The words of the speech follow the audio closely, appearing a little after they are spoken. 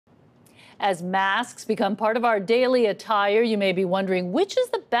As masks become part of our daily attire, you may be wondering which is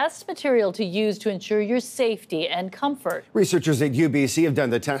the best material to use to ensure your safety and comfort. Researchers at UBC have done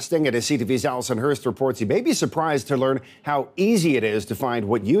the testing, and as CTV's Allison Hurst reports, you may be surprised to learn how easy it is to find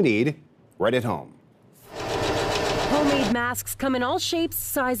what you need right at home. Homemade masks come in all shapes,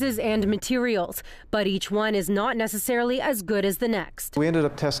 sizes, and materials, but each one is not necessarily as good as the next. We ended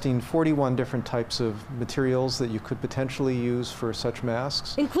up testing 41 different types of materials that you could potentially use for such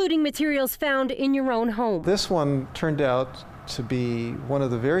masks, including materials found in your own home. This one turned out to be one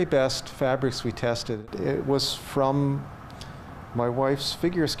of the very best fabrics we tested. It was from my wife's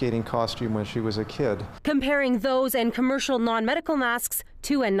figure skating costume when she was a kid. Comparing those and commercial non-medical masks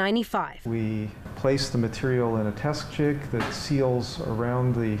to N95. We place the material in a test jig that seals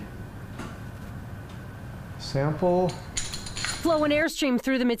around the sample. Flow an airstream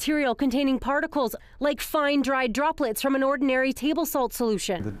through the material containing particles like fine dried droplets from an ordinary table salt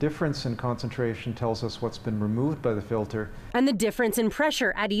solution. The difference in concentration tells us what's been removed by the filter. And the difference in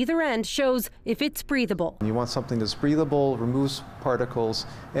pressure at either end shows if it's breathable. You want something that's breathable, removes particles,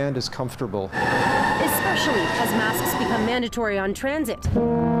 and is comfortable. Especially as masks become mandatory on transit,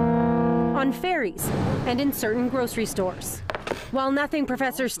 on ferries, and in certain grocery stores. While nothing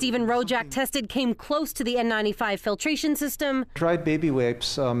Professor Stephen Rojak tested came close to the N95 filtration system, dried baby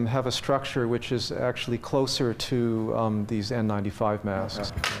wipes have a structure which is actually closer to these N95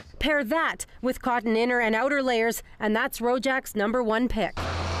 masks. Pair that with cotton inner and outer layers, and that's Rojak's #1 pick.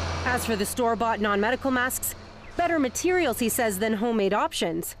 As for the store-bought non-medical masks, better materials, he says, than homemade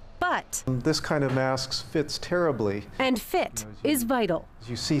options. But this kind of masks fits terribly. And fit is vital.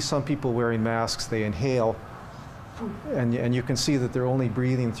 You see some people wearing masks, they inhale, and you can see that they're only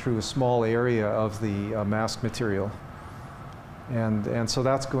breathing through a small area of the mask material. And so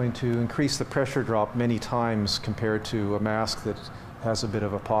that's going to increase the pressure drop many times compared to a mask that has a bit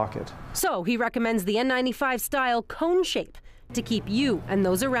of a pocket. So he recommends the N95 style cone shape to keep you and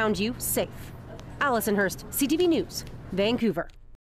those around you safe. Allison Hurst, CTV News, Vancouver.